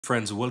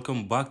Friends,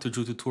 welcome back to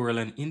Joe Tutorial,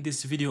 and in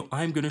this video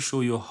I'm going to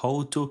show you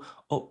how to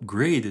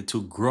upgrade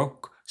to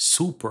Grok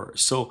Super.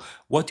 So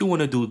what you want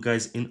to do,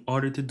 guys, in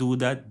order to do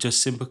that,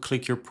 just simply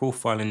click your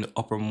profile in the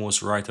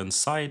uppermost right hand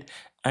side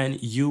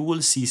and you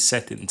will see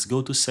settings.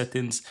 Go to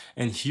settings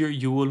and here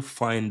you will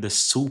find the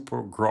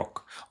Super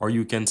Grok, or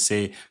you can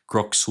say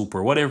Grok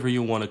Super, whatever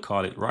you want to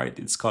call it, right?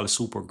 It's called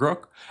Super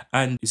Grok,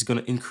 and it's going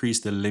to increase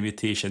the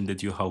limitation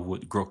that you have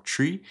with Grok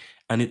 3,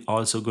 and it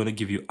also going to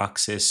give you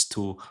access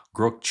to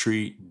Grok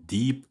 3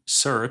 deep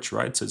search,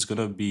 right? So it's going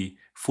to be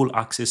full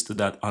access to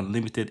that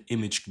unlimited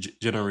image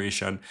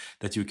generation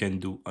that you can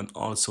do, and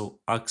also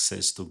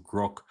access to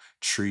Grok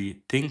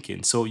 3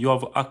 thinking. So you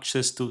have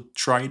access to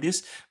try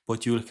this,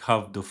 but you'll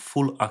have the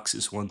full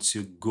access once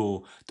you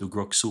go to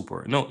Grok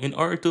Super. Now, in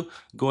order to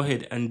go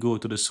ahead and go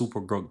to the Super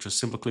Grok, just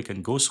simply click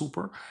and go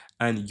Super,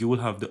 and you will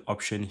have the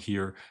option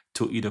here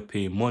to either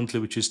pay monthly,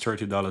 which is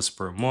 $30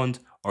 per month,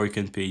 or you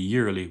can pay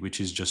yearly, which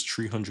is just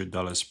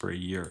 $300 per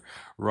year,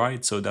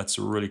 right? So that's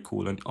really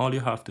cool. And all you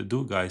have to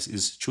do, guys,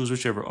 is choose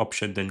whichever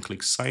option, then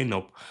click sign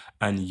up,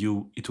 and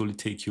it will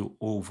take you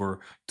over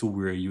to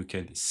where you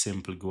can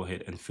simply go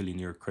ahead and fill in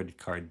your credit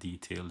card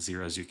details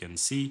here. As you can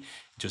see,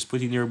 just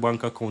put in your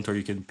bank account, or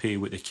you can pay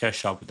with a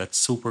cash app. That's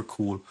super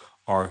cool.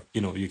 Or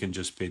you can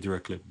just pay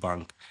directly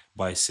bank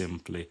by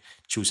simply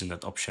choosing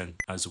that option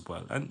as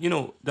well. And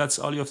that's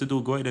all you have to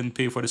do. Go ahead and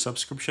pay for the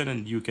subscription,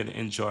 and you can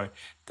enjoy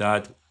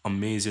that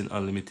amazing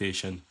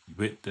unlimitation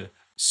with the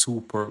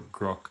Super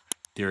Grok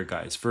there,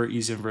 guys. Very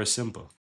easy and very simple.